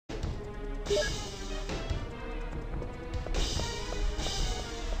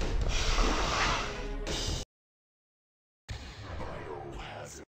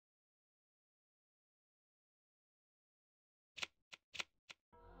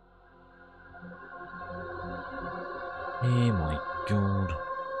Oh my god.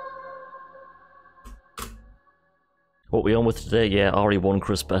 What we on with today? Yeah, RE1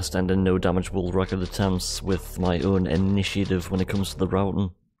 Chris Best ending no damage world record attempts with my own initiative when it comes to the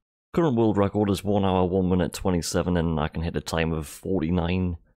routing. Current world record is 1 hour 1 minute 27 and I can hit a time of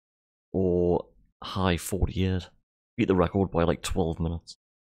 49 or high 48. Beat the record by like 12 minutes.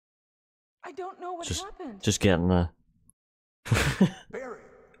 I don't know what happened. Just getting there. Barry,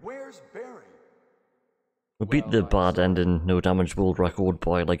 where's Barry? We beat the bad ending no damage world record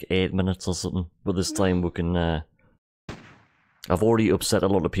by like 8 minutes or something, but this time we can I've already upset a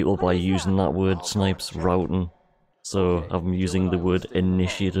lot of people by using that word, snipes, routing, so I'm using the word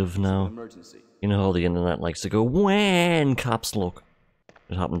initiative now. You know how the internet likes to go, when caps lock.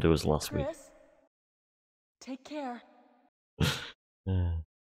 It happened to us last week. Take care.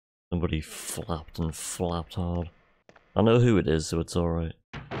 Somebody flapped and flapped hard. I know who it is, so it's alright.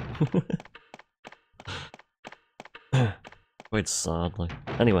 Quite sad, like.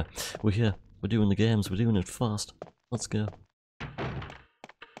 Anyway, we're here. We're doing the games. We're doing it fast. Let's go.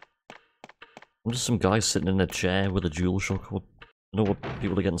 I'm just some guy sitting in a chair with a DualShock. I don't know what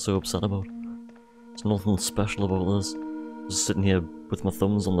people are getting so upset about. There's nothing special about this. Just sitting here with my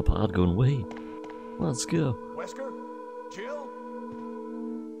thumbs on the pad going, wait, let's go. Wesker? Jill?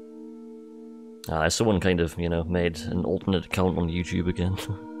 Someone kind of, you know, made an alternate account on YouTube again.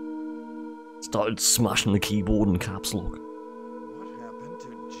 Started smashing the keyboard in caps lock. What happened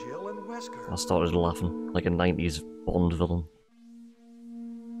to Jill and Wesker? I started laughing like a 90s Bond villain.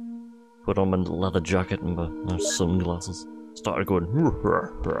 Put on my leather jacket and my sunglasses. Started going,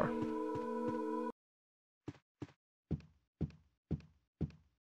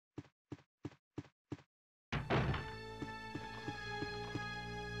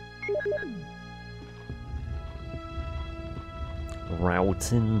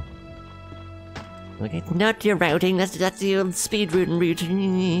 routing. Like, it's not your routing, that's the old speedrun route. I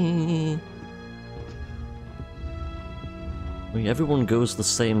mean, everyone goes the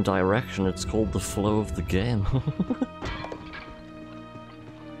same direction, it's called the flow of the game.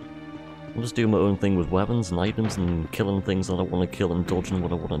 I'm just doing my own thing with weapons and items and killing things that I want to kill and dodging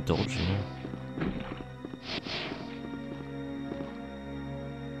what I want to dodge, you know?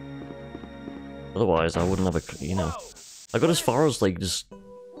 Otherwise, I wouldn't have a, you know... I got as far as, like, just...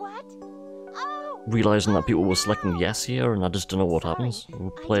 realizing that people were selecting yes here, and I just don't know what happens. We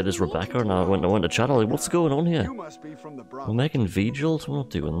played as Rebecca, and I went to chat, like, what's going on here? We're making Vigils? We're not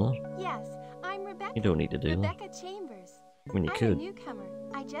doing that. Yes, I'm Rebecca. You don't need to do Rebecca that. Chambers. I mean, you could. I'm a newcomer.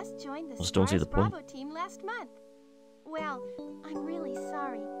 I just joined the Just don't see the point. Bravo team last month. Well, I'm really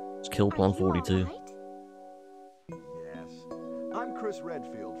sorry. It's Kill Plan 42. Right? Yes. I'm Chris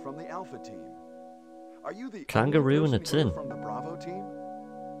Redfield from the Alpha team. Are you the Kangaroo in a tin. from the Bravo team?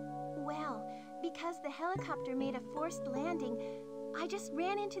 Well, because the helicopter made a forced landing, I just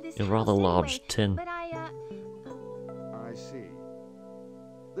ran into this A rather house large anyway, tin. But I see.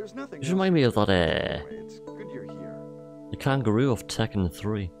 There's nothing. You remind me of that, It's good you're here. the kangaroo of Tekken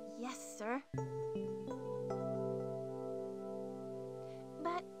 3. yes, sir.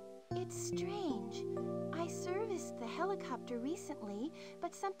 But it's strange. I serviced the helicopter recently,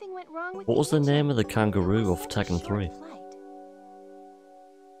 but something went wrong with What was the engine. name of the It kangaroo was of such a Tekken short 3? flight.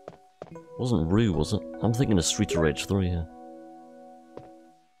 Wasn't Rue, was it? I'm thinking of Street of Rage 3 here.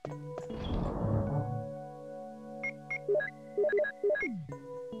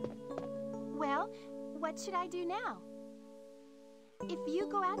 Well, what should I do now? If you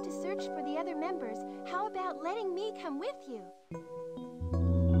go out to search for the other members, how about letting me come with you?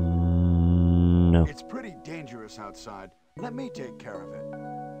 No. It's pretty dangerous outside. Let me take care of it.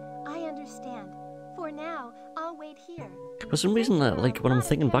 I understand. For now, I'll wait here. For some reason, that, like, when I'm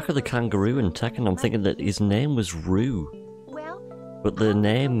thinking back of the kangaroo in Tekken, I'm thinking that his name was Rue. Well, But the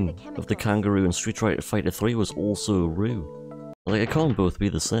name of the kangaroo in Street Fighter 3 was also Rue. Like, it can't both be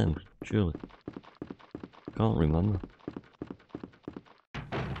the same, surely. Can't remember.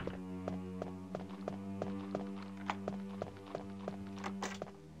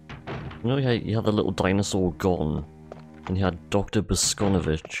 You know, you had the little dinosaur Gon, and you had Dr.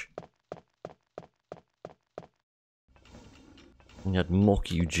 Boskonovich. And you had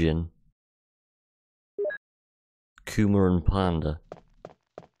Mokyujin. Kuma and Panda.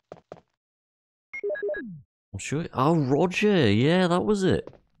 I'm sure. Oh, Roger! Yeah, that was it.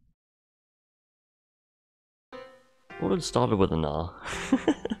 What had started with an R?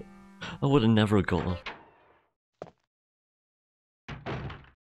 I would have never got it.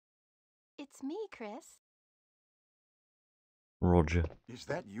 It's me, Chris. Roger. Is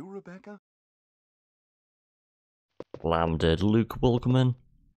that you, Rebecca? Lamb dead. Luke, welcome in.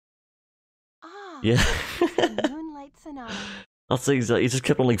 Ah, Yeah. the Moonlight Sonata. That's exactly. He just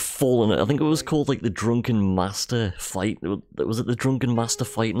kept on like falling. I think it was called like the Drunken Master fight. Was it the Drunken Master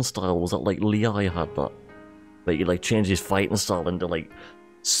fighting style? Was that like Lehigh had that? But you like change his fighting style into like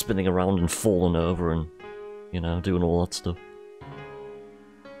spinning around and falling over and, you know, doing all that stuff.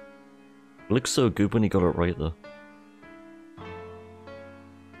 It looks so good when he got it right though.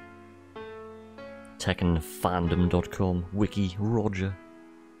 TekkenFandom.com Wiki Roger.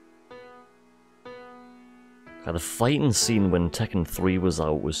 God, the fighting scene when Tekken 3 was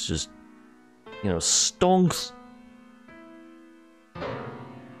out was just, you know, stonks.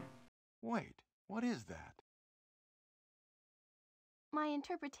 Wait, what is that? My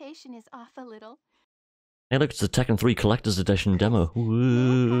interpretation is off a little. Hey look, it's the Tekken 3 Collector's Edition demo.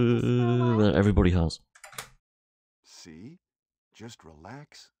 Woo, that everybody has. See? Just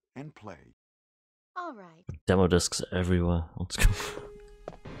relax and play. All right. Demo discs everywhere. Let's go.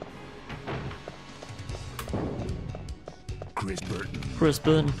 Chris Burton, Chris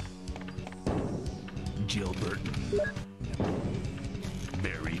Burton. Jill Burton,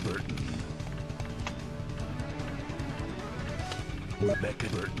 Mary Burton, Rebecca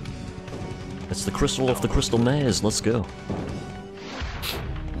Burton, It's the crystal of the Crystal Maze. Let's go.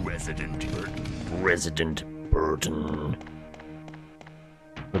 Resident Burton, Resident Burton.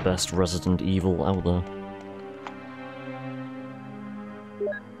 The best Resident Evil out there.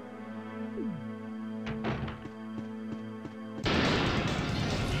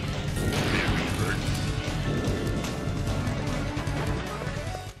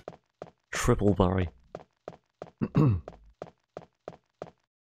 Triple Barry.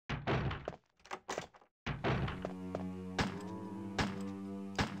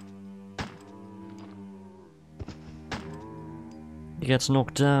 He gets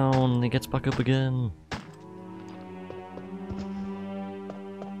knocked down, he gets back up again.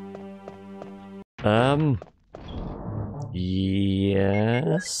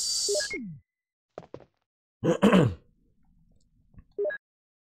 Yes.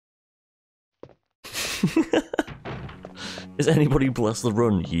 Is anybody bless the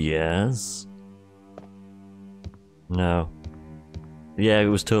run? Yes. No. Yeah, it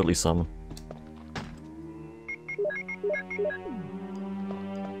was totally salmon.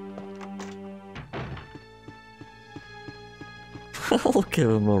 I'll give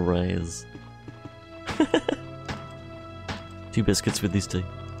him a raise. 2 biscuits with these tea.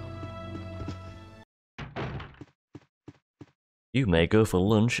 You may go for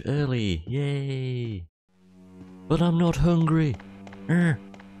lunch early, yay! But I'm not hungry.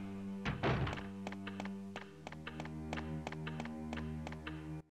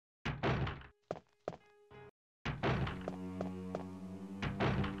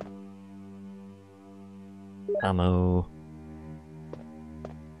 Ammo.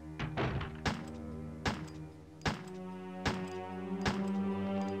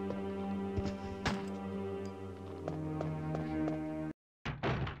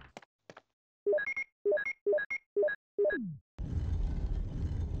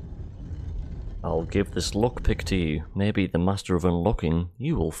 I'll give this lockpick to you. Maybe the master of unlocking,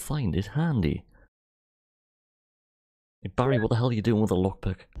 you will find it handy. Hey Barry, what the hell are you doing with a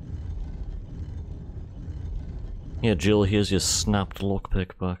lockpick? Yeah, Jill, here's your snapped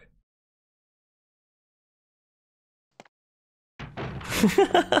lockpick back.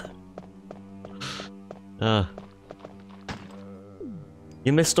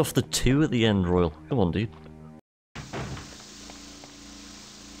 You missed off the 2 at the end, Royal. Come on, dude.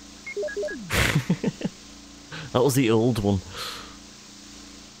 That was the old one.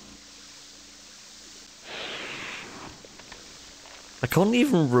 I can't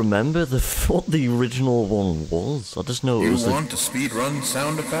even remember what the original one was. I just know it was. You want a speedrun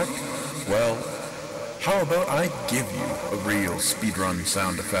sound effect? Well, how about I give you a real speedrun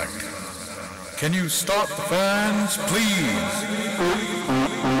sound effect? Can you stop the fans, please?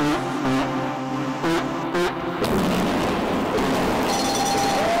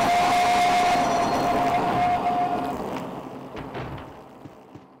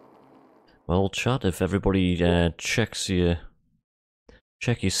 Well, chat, if everybody check your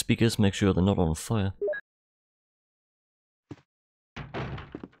speakers, make sure they're not on fire.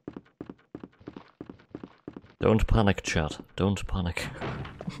 Don't panic, chat. Don't panic.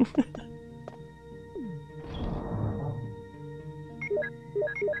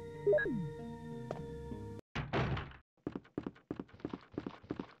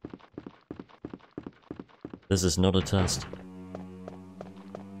 This is not a test.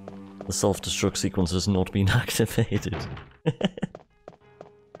 The self-destruct sequence has not been activated.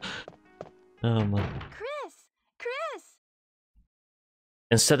 Oh man. Chris!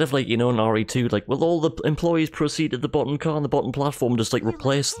 Instead of like, you know, in RE2, like, will all the employees proceed to the bottom car on the bottom platform, just like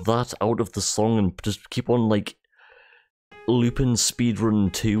replace that out of the song and just keep on like looping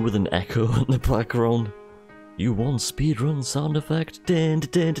Speedrun 2 with an echo in the background. You want Speedrun sound effect? Din,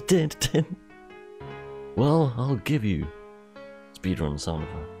 din, din, din, din. Well, I'll give you Speedrun sound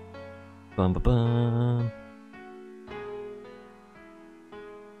effect. Bum ba bum.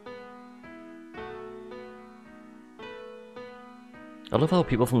 I love how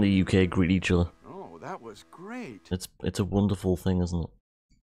people from the UK greet each other. Oh, that was great. It's a wonderful thing, isn't it?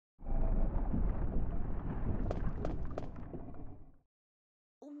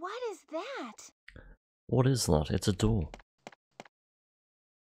 What is that? What is that? It's a door.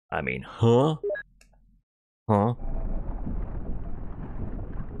 I mean, huh? Huh?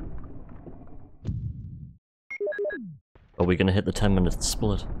 Are we gonna hit the 10-minute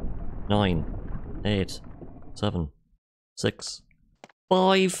split? 9, 8, 7, 6,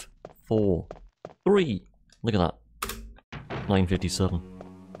 5, 4, 3. Look at that. 9:57.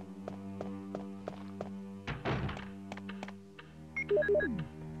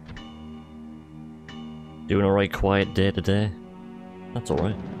 Doing alright quiet day to day. That's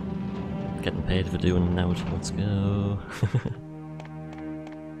alright. Getting paid for doing it now. Let's go.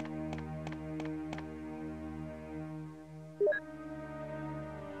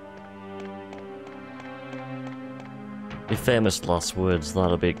 The famous last words,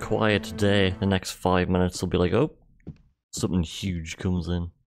 that'll be quiet day. The next 5 minutes will be like, oh, something huge comes in.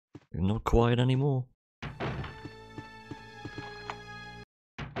 You're not quiet anymore.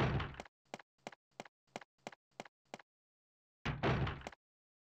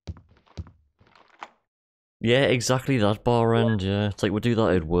 Yeah, exactly that bar end, yeah. It's like we do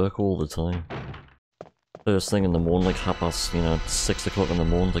that at work all the time. First thing in the morning, like 6 o'clock in the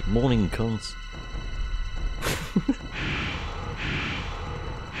morning, like, morning cunts.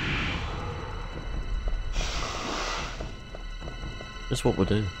 That's what we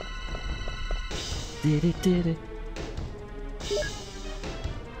do. Did it.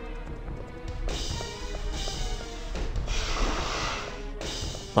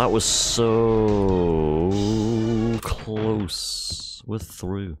 That was so close. We're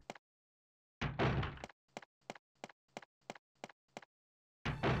through.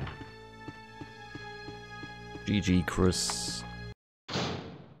 GG, Chris.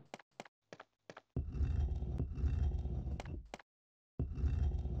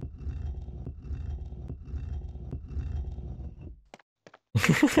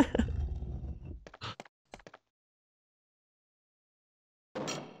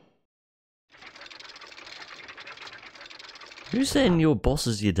 Who's saying your boss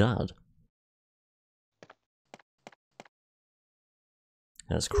is your dad?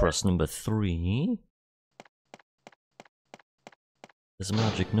 That's crest number 3. There's a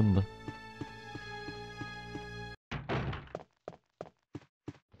magic number.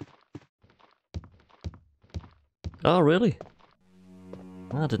 Oh, really?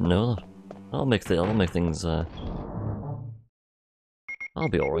 I didn't know that. I'll make things, I'll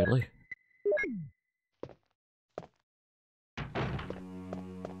be alright, like.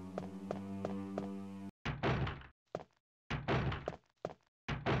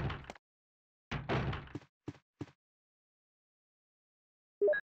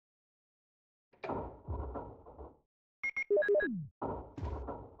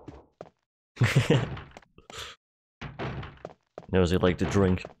 Knows he'd like to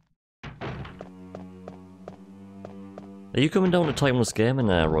drink. Are you coming down to Timeless Gaming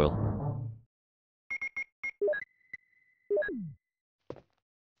there, Royal?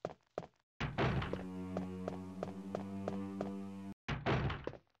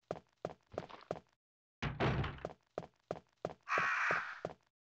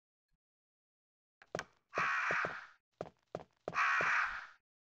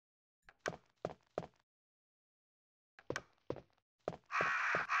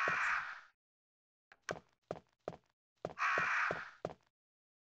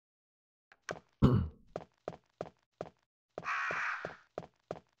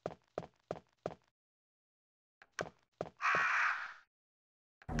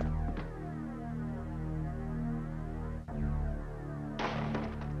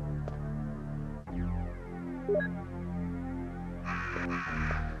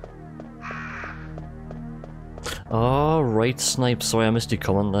 Oh, right, Snipe. Sorry, I missed your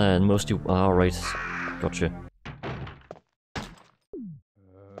comment there. And most you. Oh, right. Gotcha.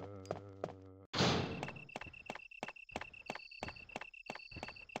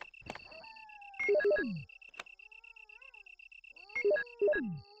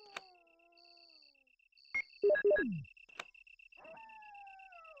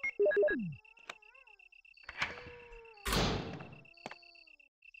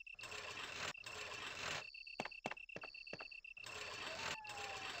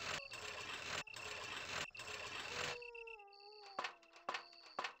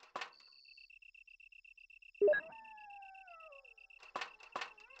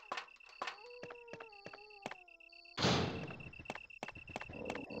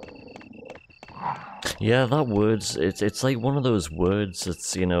 Yeah, that word's it's like one of those words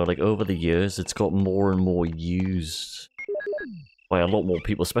that's, you know, like over the years it's got more and more used by a lot more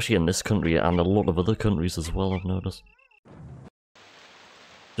people, especially in this country and a lot of other countries as well, I've noticed.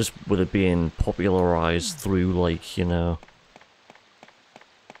 Just with it being popularized through, like, you know,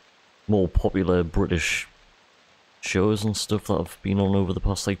 more popular British shows and stuff that have been on over the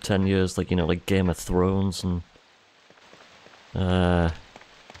past, like, 10 years, like, you know, like Game of Thrones and,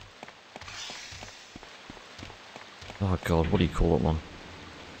 oh god, what do you call it, man?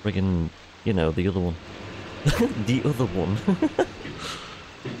 Friggin', you know, the other one. The other one.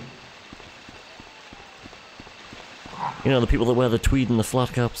 You know, the people that wear the tweed and the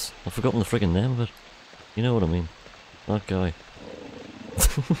flat caps. I've forgotten the friggin' name of it. You know what I mean. That guy.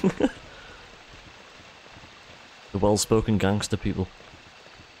 The well-spoken gangster people.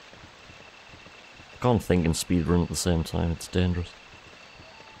 I can't think and speedrun at the same time, it's dangerous.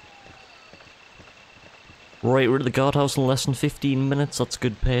 Right, we're at the guardhouse in less than 15 minutes, that's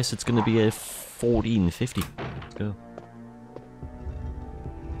good pace, it's gonna be a 14:50. Let's go.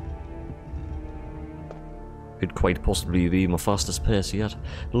 Could quite possibly be my fastest pace yet.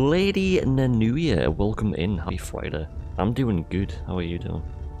 Lady Nanuya, welcome in, happy Friday. I'm doing good, how are you doing?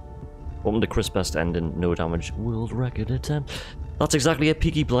 Welcome to Chris Best Ending, no damage, world record attempt. That's exactly it,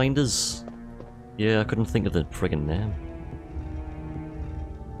 Peaky Blinders. Yeah, I couldn't think of the friggin' name.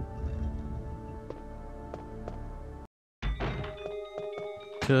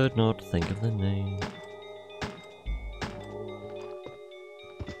 Could not think of the name.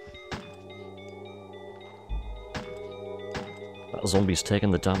 That zombie's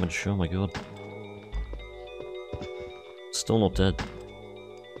taking the damage, oh my god. Still not dead.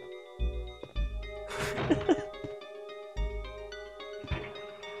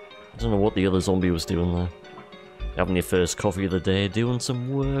 I don't know what the other zombie was doing there. Having your first coffee of the day, doing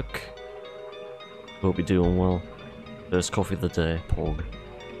some work. Hope you're doing well. First coffee of the day, Pog.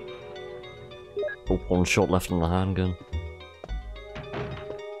 Oh, one shot left on the handgun.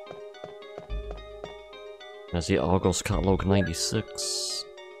 There's the Argos Catalog 96.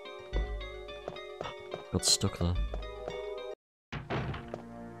 Got stuck there.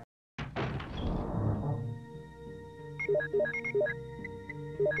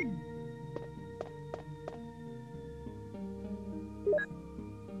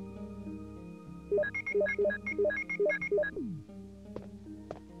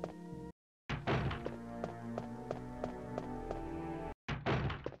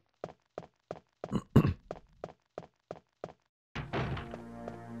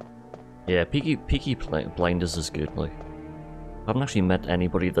 Yeah, Peaky Blinders is good, like. I haven't actually met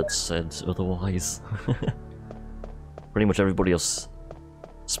anybody that said otherwise. Pretty much everybody else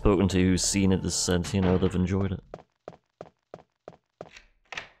spoken to who's seen it has said, you know, they've enjoyed it.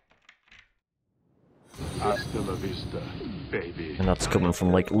 Hasta la vista, baby. And that's coming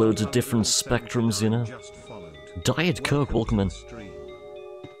from, like, loads of different spectrums, you know. Diet Coke, welcome in.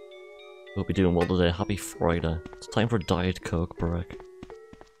 Hope you're doing well today, happy Friday. It's time for a Diet Coke break.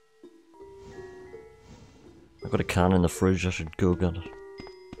 I've got a can in the fridge, I should go get it.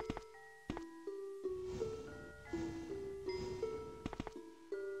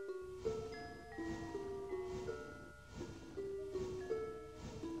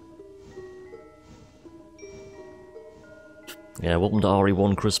 Yeah, welcome to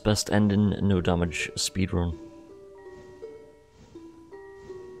RE1 Chris Best Ending, no damage, speedrun.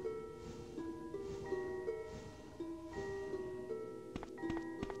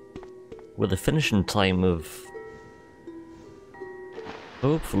 With a finishing time of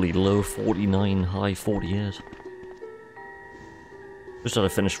hopefully low 49, high 48. Just had a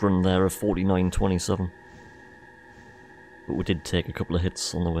finished run there of 49.27. But we did take a couple of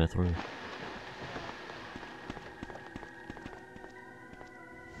hits on the way through.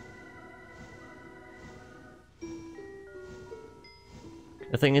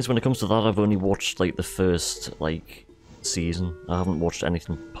 The thing is, when it comes to that, I've only watched, like, the first, like, season. I haven't watched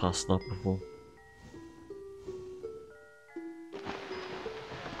anything past that before.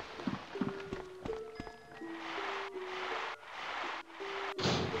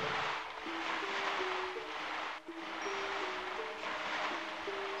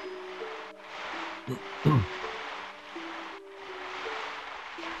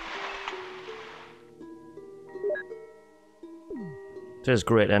 It is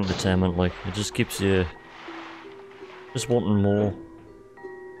great entertainment, like, it just keeps you just wanting more.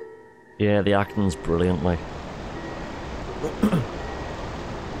 Yeah, the acting's brilliant, like.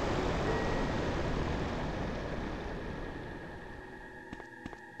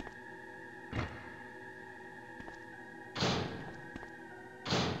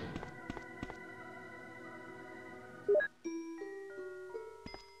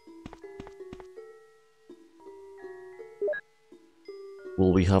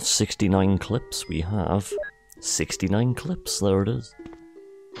 Will we have 69 clips? We have 69 clips, there it is.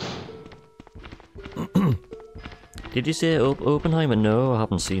 Did you say Oppenheimer? No, I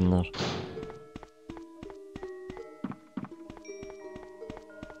haven't seen that.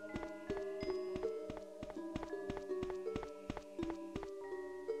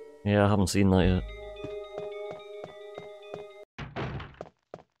 Yeah, I haven't seen that yet.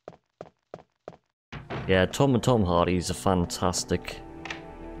 Yeah, Tom Hardy's a fantastic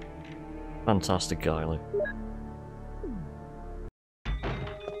guy, like.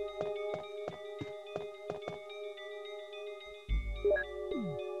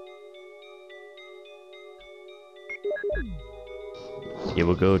 Here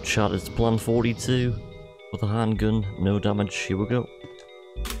we go, chat, it's plan 42 with a handgun, no damage, here we go.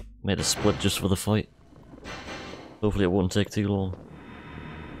 Made a split just for the fight. Hopefully it won't take too long.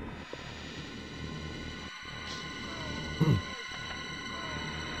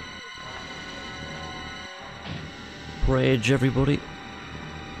 Rage, everybody.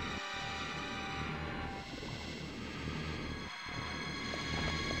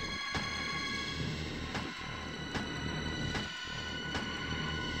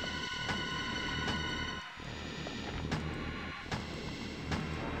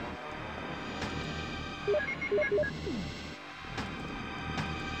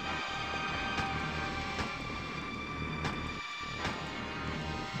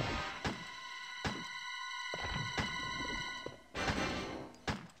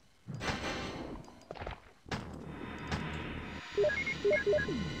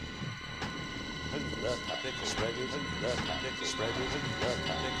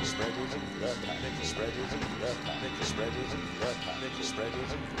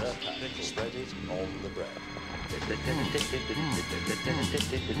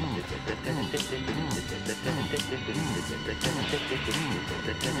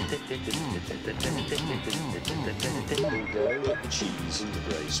 Put the cheese in the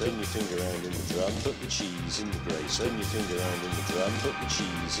grater, spin your finger around in the drum, put the cheese in the grater, spin your finger around in the drum, put the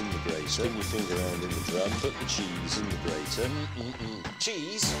cheese in the grater, spin your finger around in the drum, put the cheese in the grater.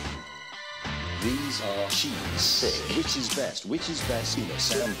 Cheese? These are cheese. Which is best? Which is best in a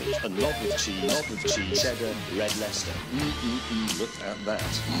sandwich? A knob of cheese, cheddar, red Leicester. Look at that.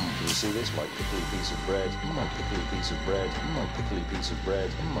 Can you see this? My pickly piece of bread, my pickly piece of bread, my pickly piece of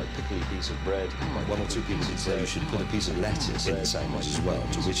bread, my pickly piece of bread, my one or two pieces of bread. You should put a piece of lettuce in the sandwich as well,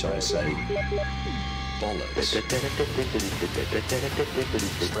 to which I say, bollocks.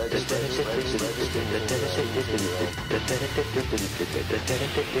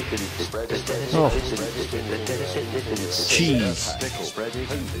 Oh. Cheese.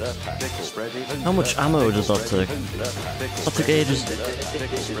 How much ammo does that take? That took ages.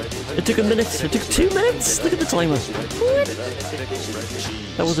 It took a minute. It took 2 minutes. Look at the timer. What?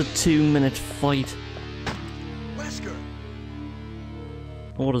 That was a 2-minute fight.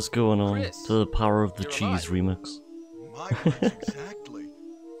 What is going on to the power of the cheese remix? My words exactly.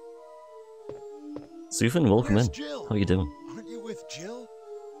 Sufin, welcome in. Jill? How you doing? Aren't you with Jill?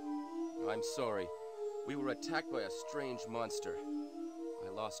 I'm sorry. We were attacked by a strange monster. I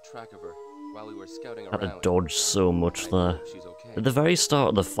lost track of her while we were scouting around. I had to dodge so much there. She's okay. At the very start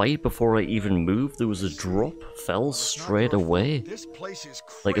of the fight, before I even moved, there was a drop. Fell straight away. This place is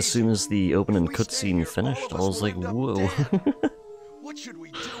crazy. Like as soon as the opening cutscene finished, I was like, whoa. What should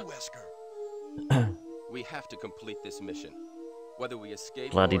we do, Wesker? We have to complete this mission. Whether we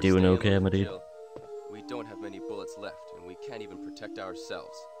escape Glad or you're doing stay okay, alone my with dude. Jill, we don't have many bullets left, and we can't even protect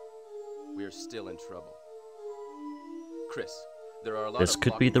ourselves. We're still in trouble. Chris, there are a lot This of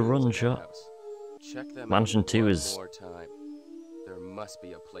could be locked the rooms run in that shot. house. Check them Mansion out 2 one is... more time. There must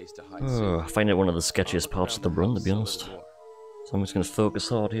be a place to hide I soon. find it one of the sketchiest Look parts of around the run, to house be a honest. little more. So I'm just going to focus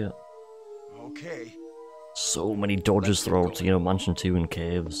hard here. Okay. So many dodges throughout, you know, Mansion 2 and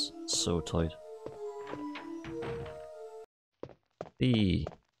caves. So tight. B.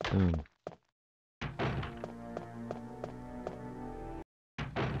 Boom.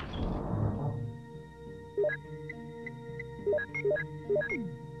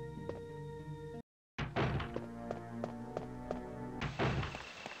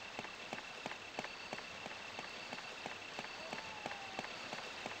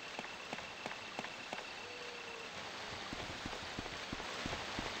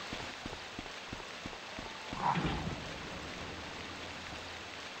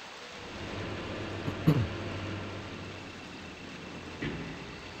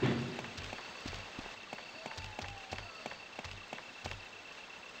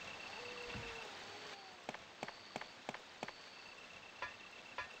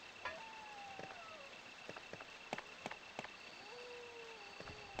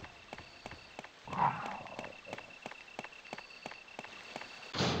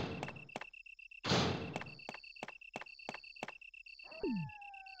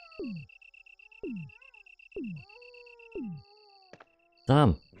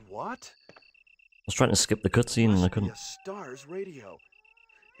 Damn. What? I was trying to skip the cutscene and I Must be couldn't. a star's radio.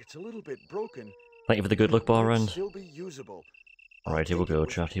 It's a little bit broken. Thank you for the good luck bar Might round. still be usable. Alright, here we go,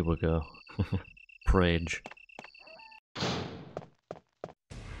 chat, here we go. Prage.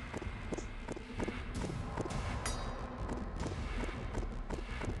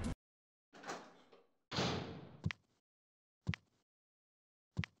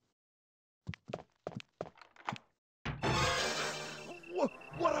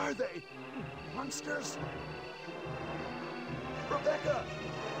 What are they? Monsters? Rebecca!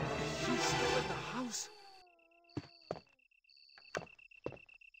 She's still in the house?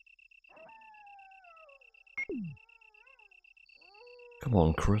 Come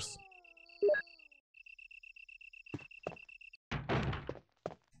on, Chris.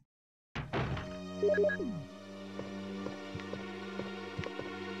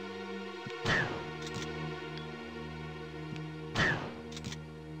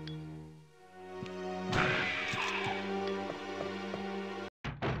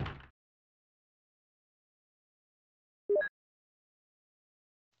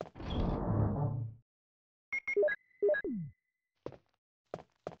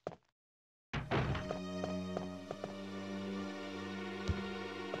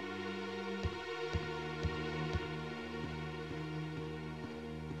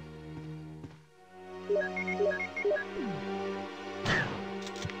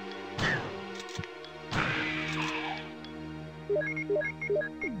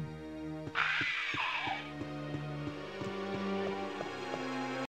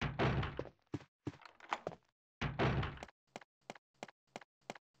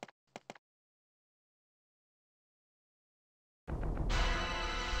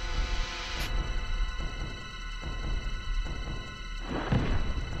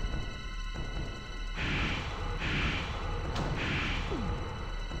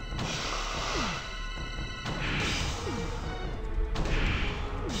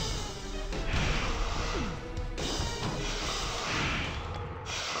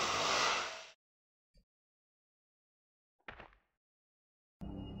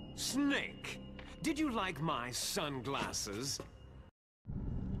 Snake, did you like my sunglasses?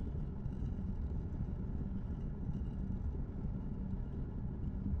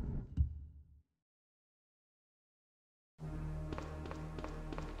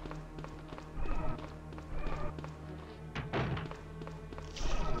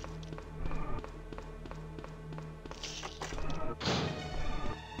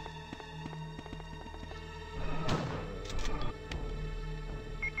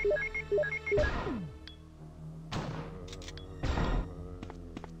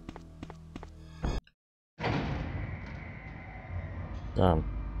 Damn.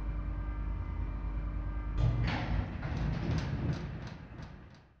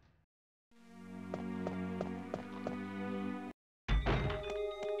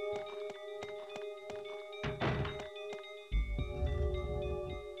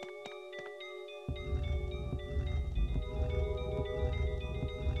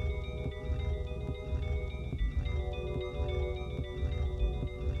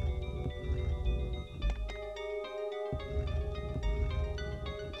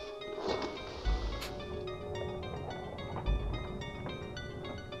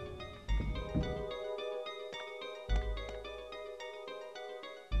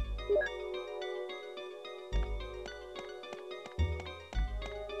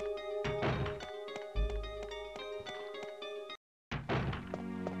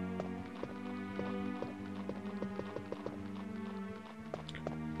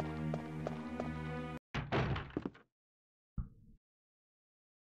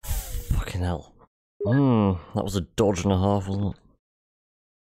 Fucking hell. That was a dodge and a half, wasn't it?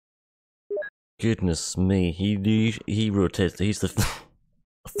 Goodness me, he rotates, he's the...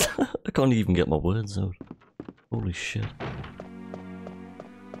 I can't even get my words out. Holy shit.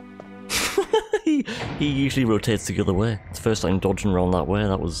 he usually rotates the other way. It's the first time dodging around that way,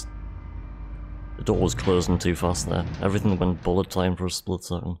 that was... The door was closing too fast there. Everything went bullet time for a split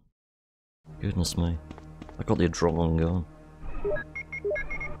second. Goodness me. I got the adrenaline going.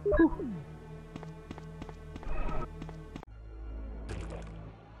 Whew.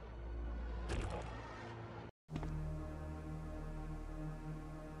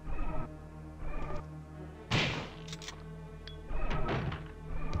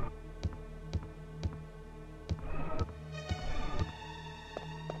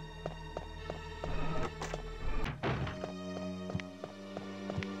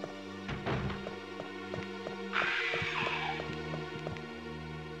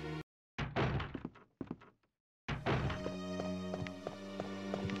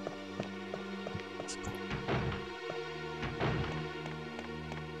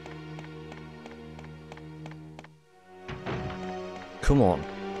 Come on.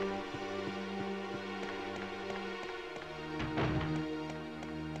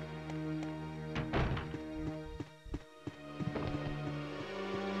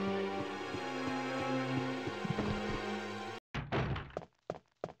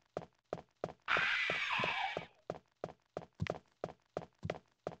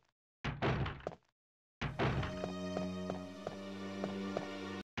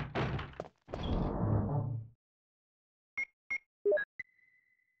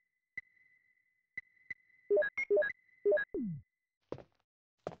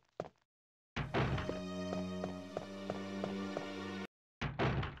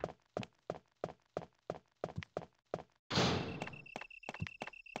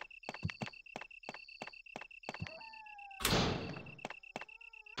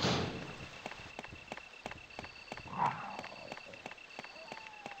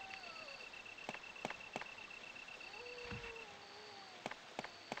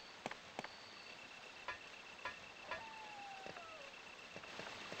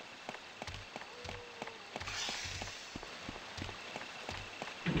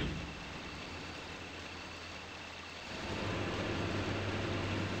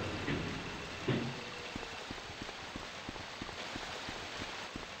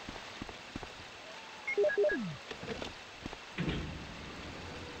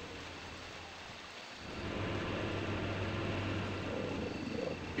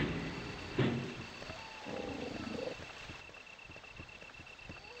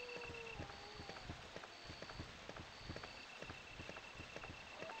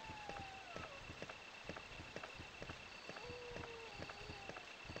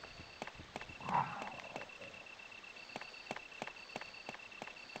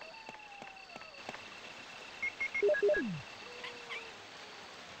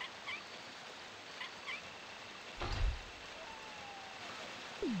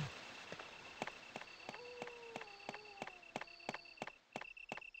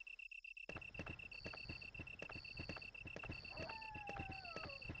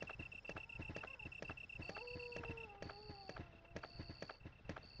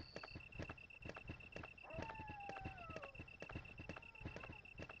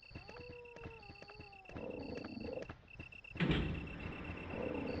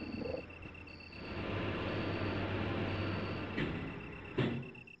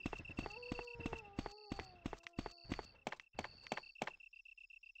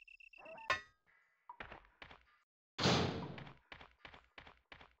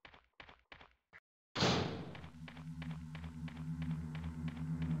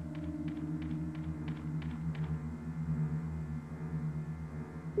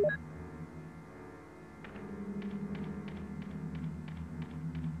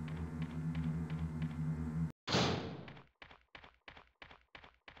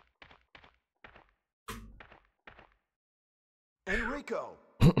 Enrico!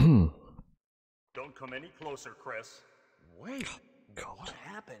 Don't come any closer, Chris. Wait, God. what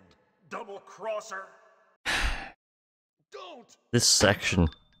happened? Double crosser! Don't! This section.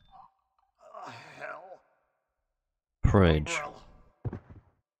 Hell. Prage. Umbrella.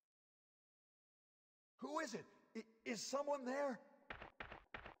 Who is it? Is someone there?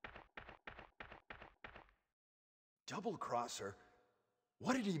 Double crosser?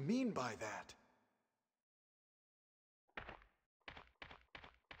 What did he mean by that?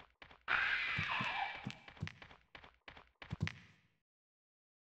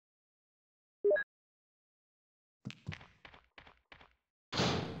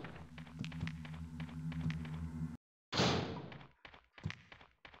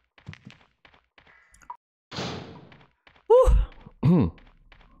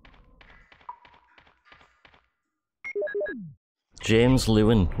 James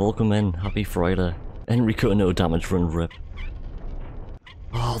Lewin, welcome in. Happy Friday. Enrico, no damage run rip.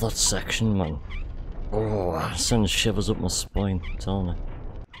 Oh, that section, man. Oh, it sends shivers up my spine, I'm telling you.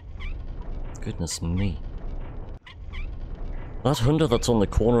 Goodness me. That hunter that's on the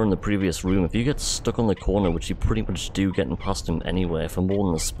corner in the previous room, if you get stuck on the corner, which you pretty much do getting past him anyway, for more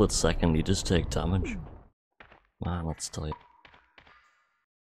than a split second, you just take damage. Man, that's tight.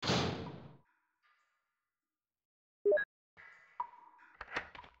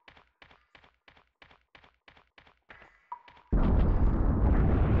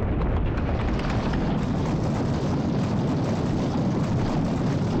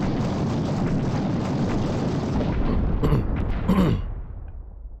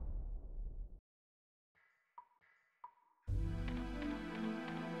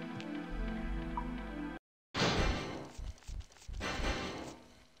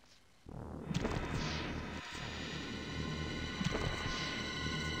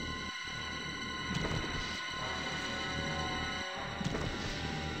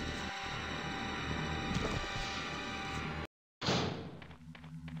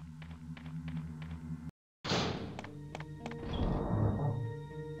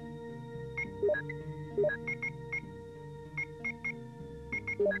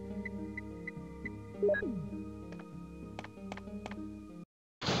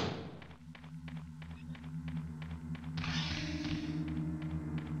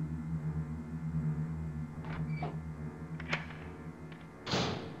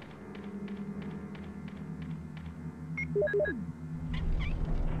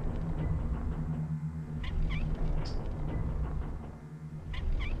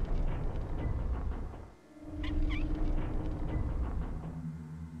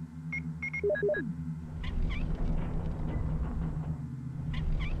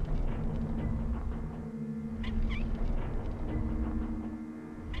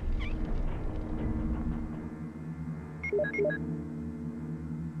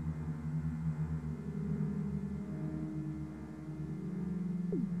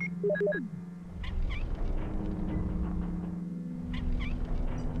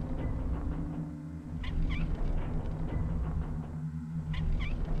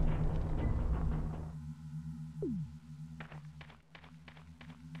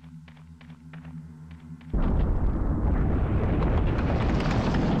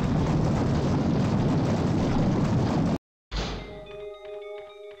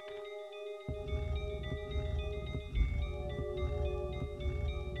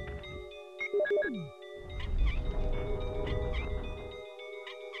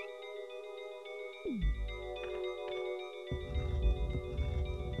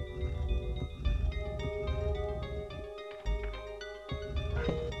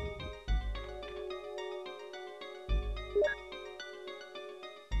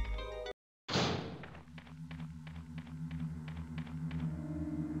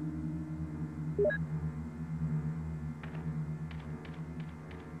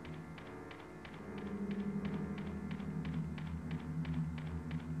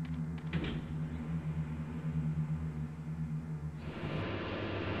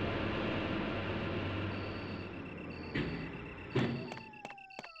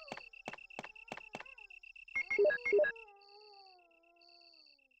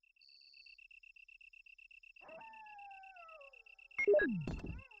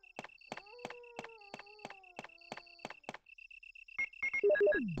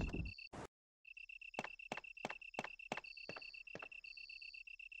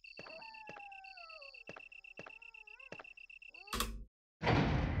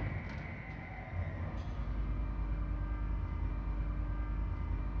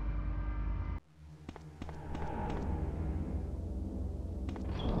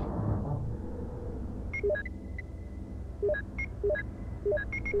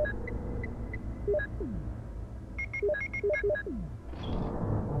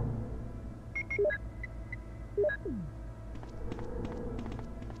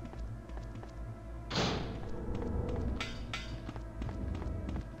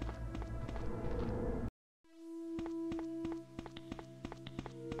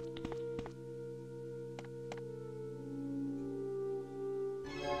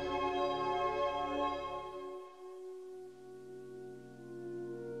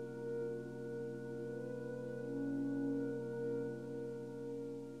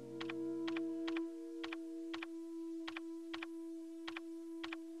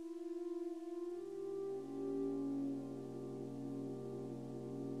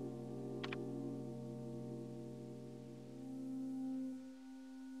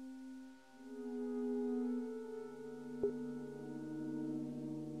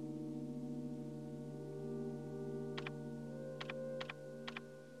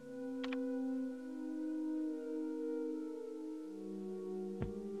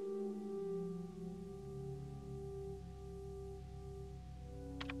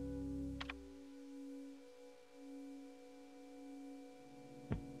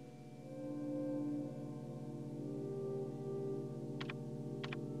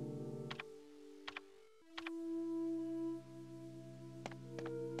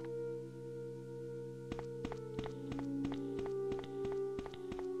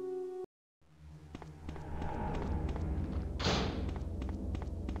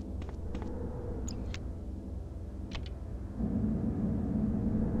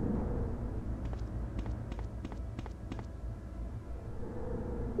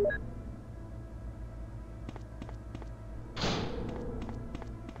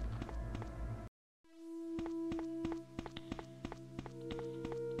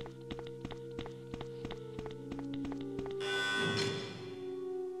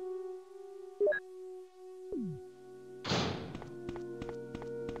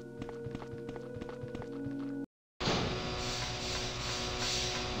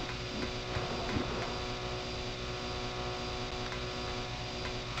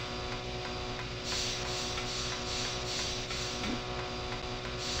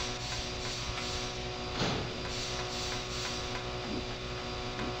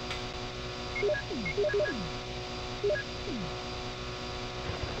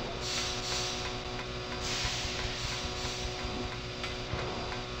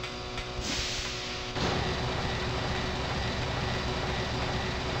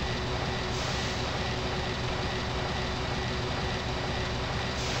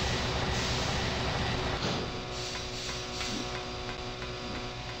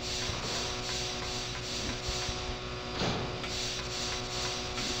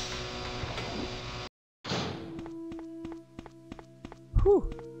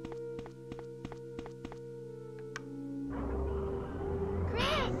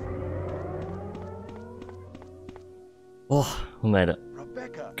 Oh, we made it.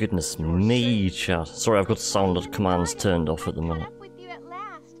 Rebecca, Goodness you're me, safe. chat. Sorry, I've got sound commands turned off at the minute. Up with you at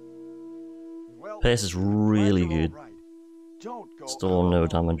last. Well, Pace is glad really you're all good. right. Don't go Still on no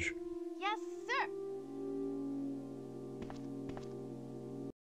out alone. damage. Yes, sir.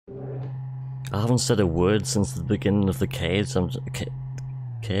 I haven't said a word since the beginning of the caves. I'm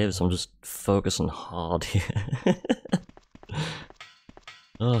just focusing hard here.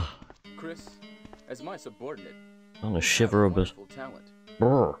 Oh, Chris, as my subordinate, I'm gonna you shiver a have bit. wonderful talent.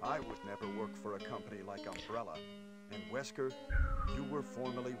 Brr. I would never work for a company like Umbrella. And Wesker, you were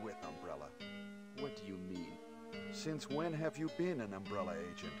formerly with Umbrella. What do you mean? Since when have you been an Umbrella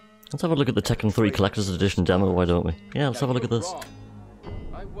agent? Let's have a look at the Tekken 3 Collector's Edition demo, why don't we? Yeah, let's Now, have a look at you're this. wrong.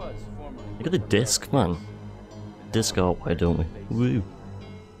 I was formerly Look at the with disc, Umbrella, man. and Disc now art, why don't we? face Woo.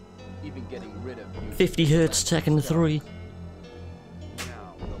 even getting rid of you 50 Hz Tekken 3.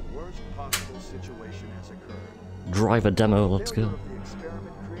 Now, the worst possible situation has occurred. Driver demo, let's Failure go. of the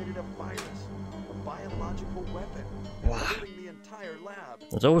experiment created a virus, a biological weapon, polluting the entire lab.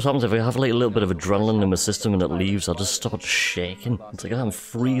 It always happens if I have like a little bit of adrenaline in my system and it leaves, I just start shaking. It's like I'm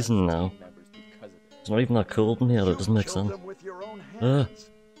freezing now. It's not even that cold in here, it doesn't make You killed sense. them with your own Uh. hands.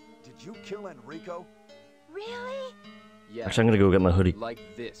 Did you kill Enrico? Really? Yeah, Actually, I'm gonna go get my hoodie. like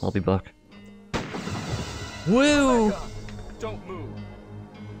this. I'll be back. Woo! Rebecca! Don't move.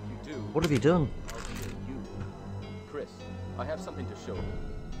 If you do, What have you done? I'll kill you. Chris, I have something to show you.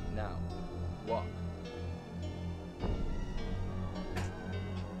 Now, walk.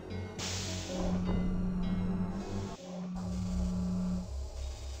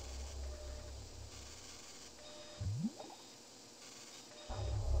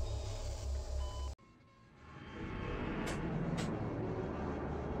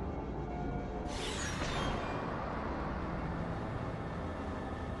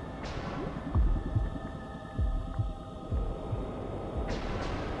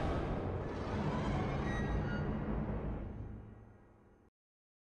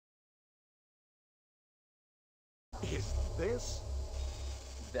 Is this?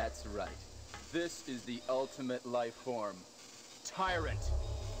 That's right. This is the ultimate life form. Tyrant.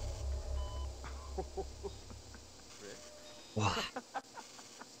 Chris?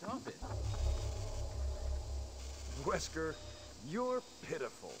 Stop it. Wesker, you're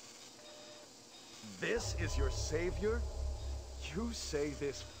pitiful. This is your savior? You say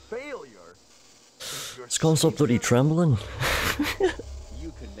this failure is your It's gonna stop bloody savior? trembling.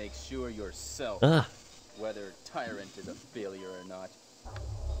 You can make sure yourself Ah, whether Tyrant is a failure or not.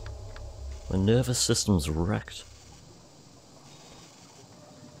 my nervous system's wrecked.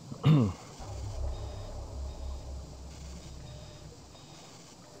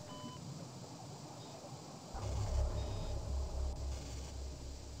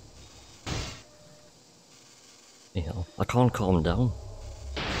 Yeah, I can't calm down.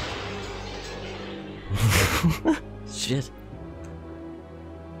 Shit.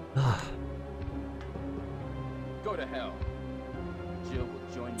 Ah. Go to hell. Jill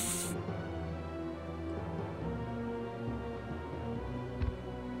will join you soon.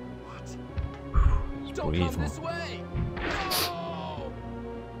 What? Don't breathe, come man. this way! No!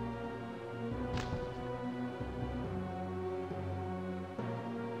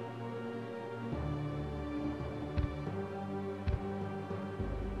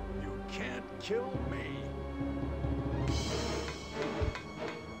 You can't kill me.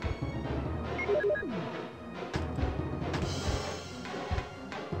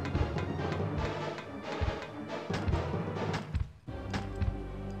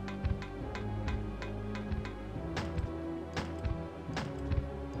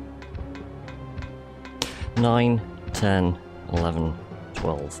 Nine, 10, 11,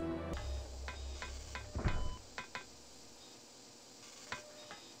 12.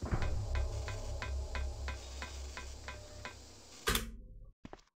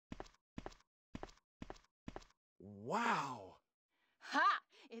 Wow. Ha!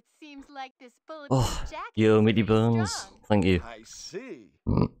 It seems like this bulletproof Oh, jacket yo, is Meaty pretty Bones. strong. Thank you. I see.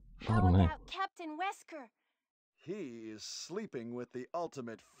 How Pardon me. about Captain Wesker? He is sleeping with the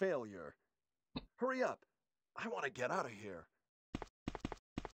ultimate failure. Hurry up. I want to get out of here.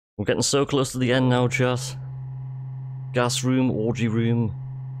 We're getting so close to the end now, chat. Gas room, orgy room.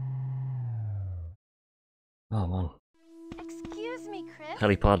 Oh man. Excuse me, Chris.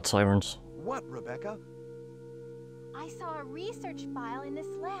 Helipad Tyrant. What, Rebecca? I saw a research file in this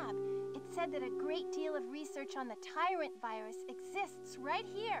lab. It said that a great deal of research on the Tyrant virus exists right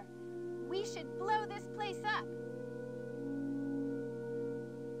here. We should blow this place up.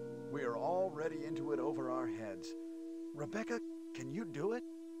 We are already into it over our heads. Rebecca, can you do it?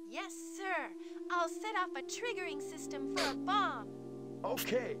 Yes, sir. I'll set off a triggering system for a bomb.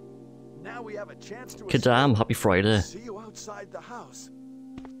 Okay. Now we have a chance to Kadam, happy Friday. see you outside the house.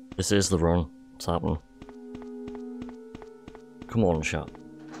 This is the run. It's happening. Come on, chat.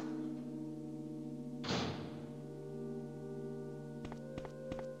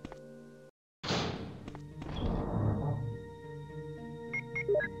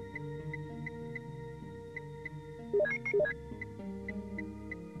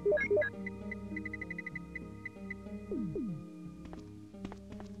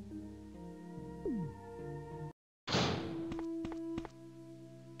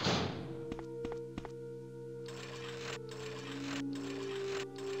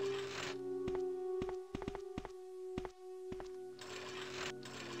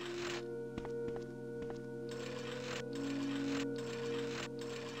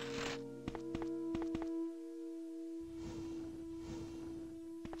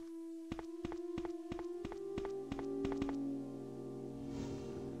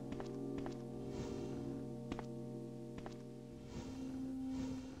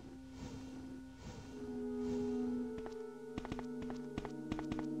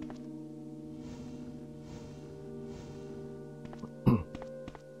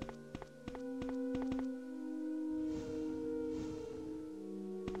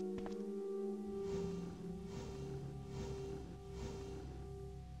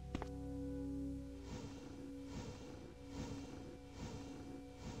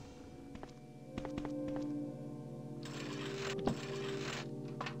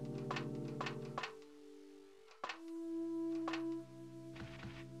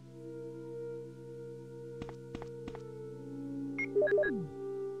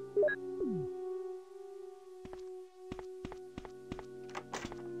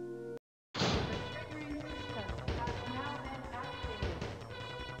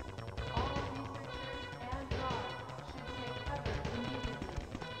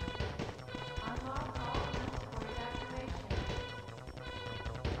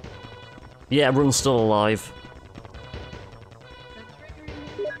 Yeah, everyone's still alive.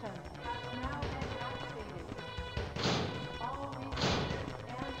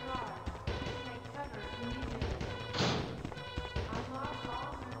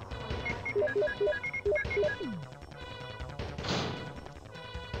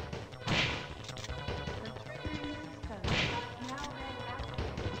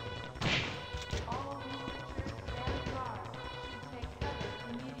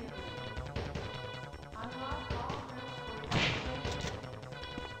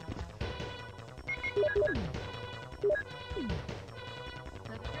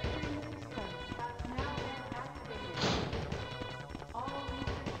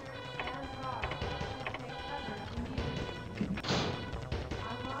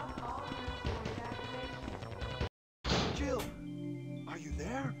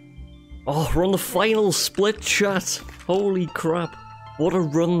 Oh, we're on the final split, chat. Holy crap. What a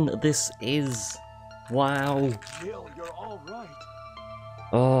run this is. Wow. Jill, you're all right.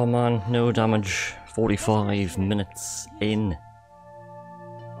 Oh man, no damage. 45 minutes in.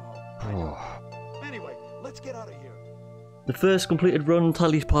 Oh. Anyway, let's get out of here. The first completed run,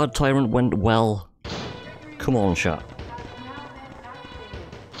 Helipad Tyrant, went well. Come on, chat.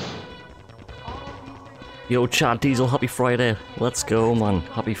 Yo, chat, Diesel, happy Friday. Let's go, man.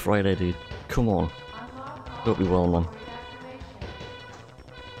 Happy Friday, dude. Come on. Hope you well, man.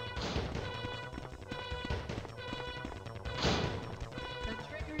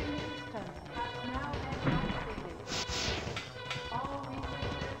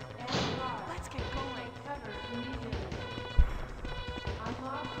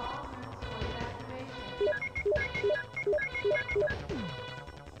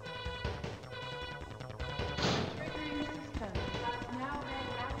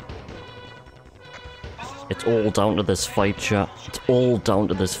 It's all down to this fight, chat. It's all down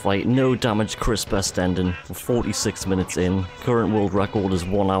to this fight. No damage, Chris best ending. We're 46 minutes in. Current world record is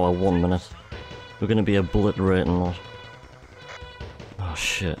 1 hour, 1 minute. We're gonna be obliterating that. Oh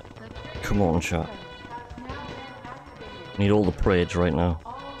shit. Come on, chat. Need all the praise right now.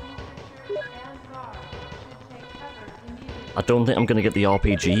 I don't think I'm gonna get the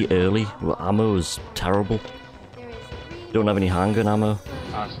RPG early. Ammo is terrible. Don't have any handgun ammo.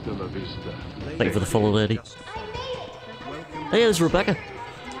 Thank you for the follow, lady. Hey, there's Rebecca.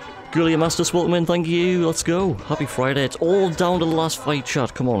 Gulia Masters, welcome in, thank you. Let's go. Happy Friday. It's all down to the last fight,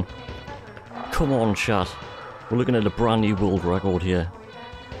 chat. Come on. Come on, chat. We're looking at a brand new world record here.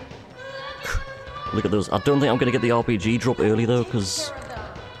 Look at those. I don't think I'm going to get the RPG drop early, though, because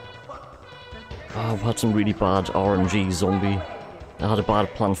I've had some really bad RNG zombie I had a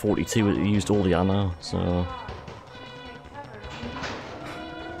bad plan 42, it used all the ammo, so...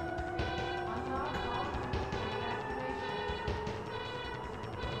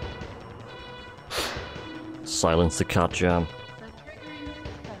 Silence the cat jam.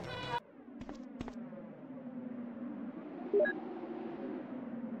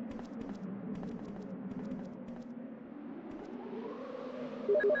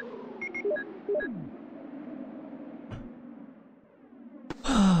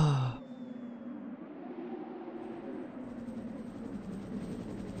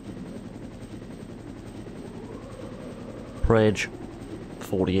 Rage.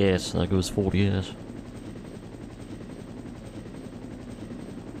 48, there goes 48.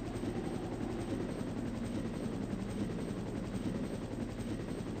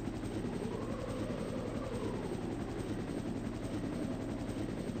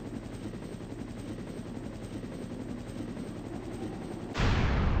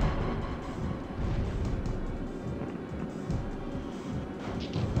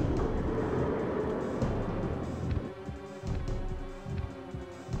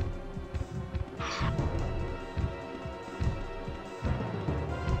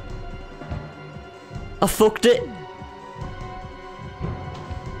 I fucked it!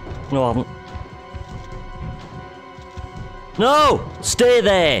 No, I haven't. No! Stay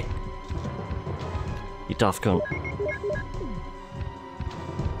there! You daft cunt.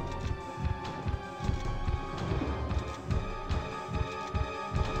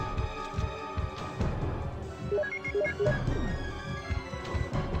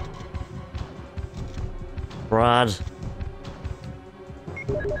 Brad.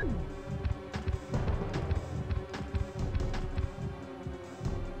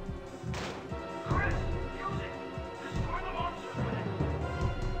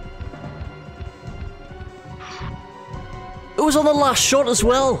 It was on the last shot as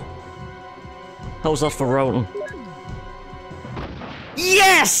well. How's that for routing?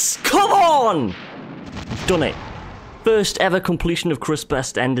 Yes! Come on! Done it. First ever completion of Chris'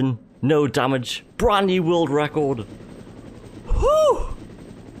 best ending. No damage. Brand new world record. Whew!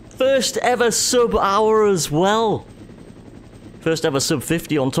 First ever sub hour as well. First ever sub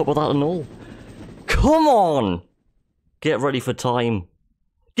 50 on top of that and all. Come on! Get ready for time.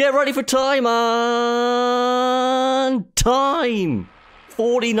 Get ready for time, and time!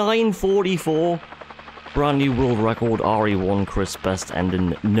 49.44. Brand new world record, RE1, Chris' best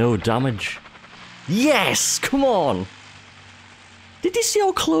ending, no damage. Yes! Come on! Did you see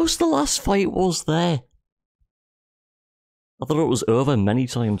how close the last fight was there? I thought it was over many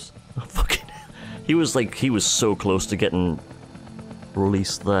times. Oh, fucking hell. He was so close to getting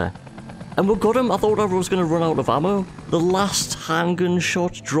released there. And we got him. I thought I was going to run out of ammo. The last handgun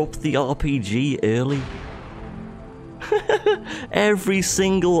shot dropped the RPG early. Every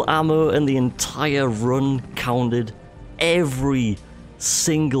single ammo in the entire run counted. Every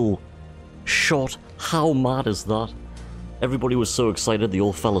single shot. How mad is that? Everybody was so excited they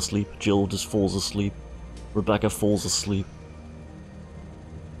all fell asleep. Jill just falls asleep. Rebecca falls asleep.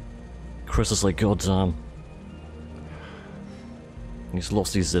 Chris is like, God damn. He's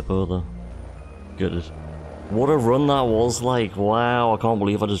lost his zipper though. Good. What a run that was like. Wow, I can't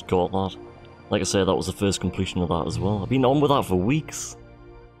believe I just got that. Like I said, that was the first completion of that as well. I've been on with that for weeks.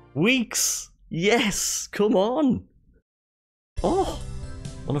 Weeks! Yes! Come on! Oh!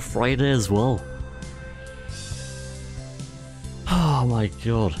 On a Friday as well. Oh my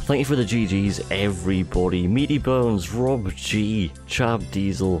god. Thank you for the GGs, everybody. Meaty Bones, Rob G, Chab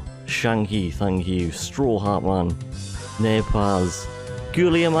Diesel, Shanky, thank you, Straw Hat Man, Nepaz,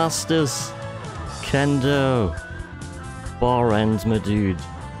 Gulia Masters, Kendo, Bar Ends, my dude.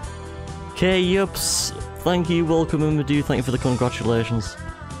 K Yups, thank you, welcome in, my dude, thank you for the congratulations.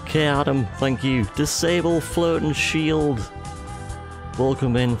 K Adam, thank you. Disable Float and Shield,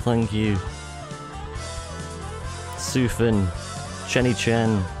 welcome in, thank you. Sufin, Chenny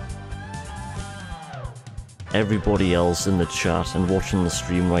Chen, everybody else in the chat and watching the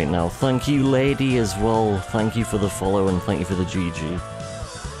stream right now. Thank you, lady, as well. Thank you for the follow and thank you for the GG.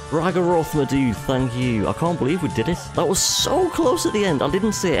 Ragaroth, my dude, thank you. I can't believe we did it. That was so close at the end. I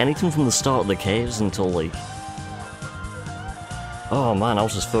didn't say anything from the start of the caves until like... Oh man, I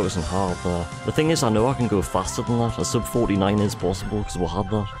was just focusing hard there. The thing is, I know I can go faster than that. A sub 49 is possible because we had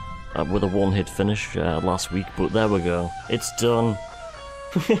that. With a one-hit finish last week, but there we go. It's done.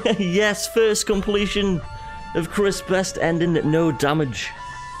 Yes, first completion of Chris' best ending, no damage.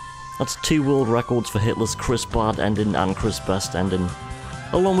 That's 2 world records for hitless Chris bad ending and Chris best ending.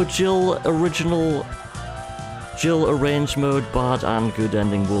 Along with Jill original, Jill arranged mode bad and good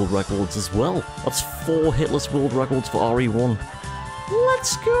ending world records as well. That's 4 hitless world records for RE1.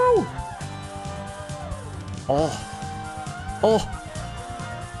 Let's go! Oh. Oh.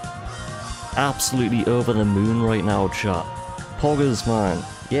 Absolutely over the moon right now, chat. Poggers, man.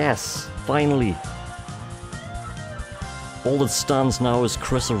 Yes, finally. All that stands now is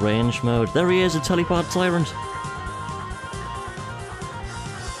Chris Arrange mode. There he is, a Helipad Tyrant.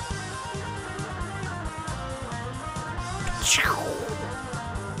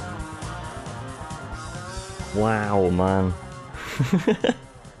 Wow, man.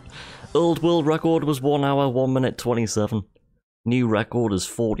 Old world record was 1 hour, 1 minute 27. New record is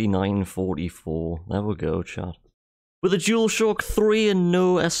 49:44. There we go, chat. With a DualShock 3 and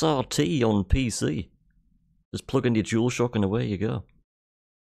no SRT on PC. Just plug in your DualShock and away you go.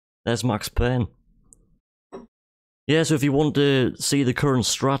 There's Max Payne. Yeah, so if you want to see the current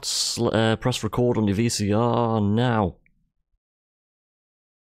strats, press record on your VCR now.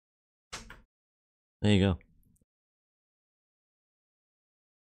 There you go.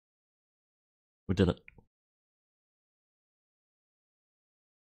 We did it.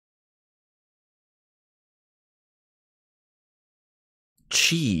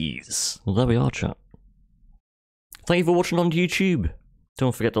 Cheese. Well, there we are, chat. Thank you for watching on YouTube.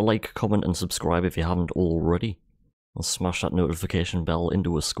 Don't forget to like, comment, and subscribe if you haven't already. And smash that notification bell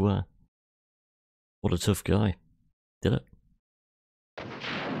into a square. What a tough guy. Did it.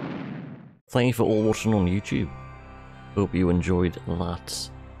 Thank you for all watching on YouTube. Hope you enjoyed that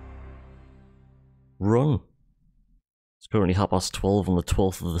run. It's currently 12:30 on the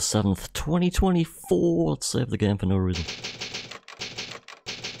 12th of the 7th, 2024. Let's save the game for no reason.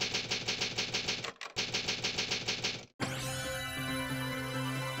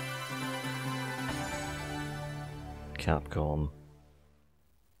 Capcom.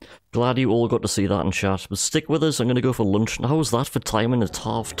 Glad you all got to see that in chat, but stick with us, I'm gonna go for lunch. How was that for timing? It's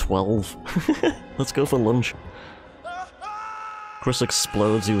 12:30. Let's go for lunch. Chris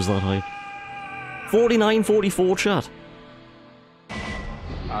explodes, he was that hype. 49:44 chat.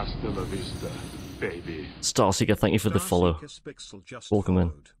 Hasta la vista, baby. Starseeker, thank you for the follow. Welcome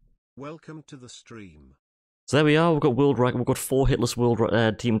in. Welcome to the stream. So there we are, we've got world record. We've got 4 hitless world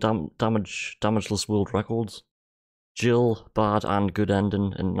team damageless world records. Jill, bad and good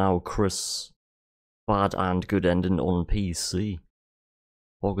ending, and now Chris, bad and good ending on PC.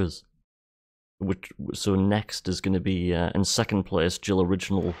 Boggers. So next is going to be, in second place, Jill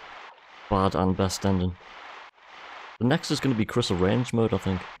original, bad and best ending. The next is going to be Chris Arrange mode, I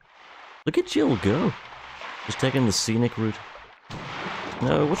think. Look at Jill go. Just taking the scenic route.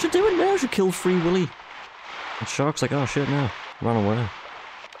 No, what you doing now? She killed Free Willy. And Shark's like, oh shit, no. Run away.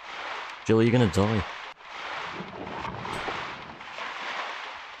 Jill, you're gonna die.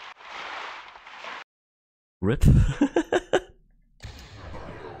 Rip.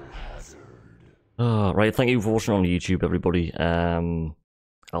 Oh, right, thank you for watching on YouTube, everybody.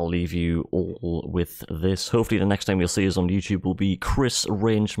 I'll leave you all with this. Hopefully the next time you'll see us on YouTube will be Chris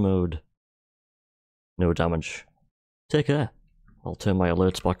Range mode. No damage. Take care. I'll turn my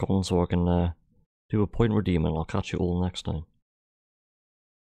alerts back on so I can do a point redeem, and I'll catch you all next time.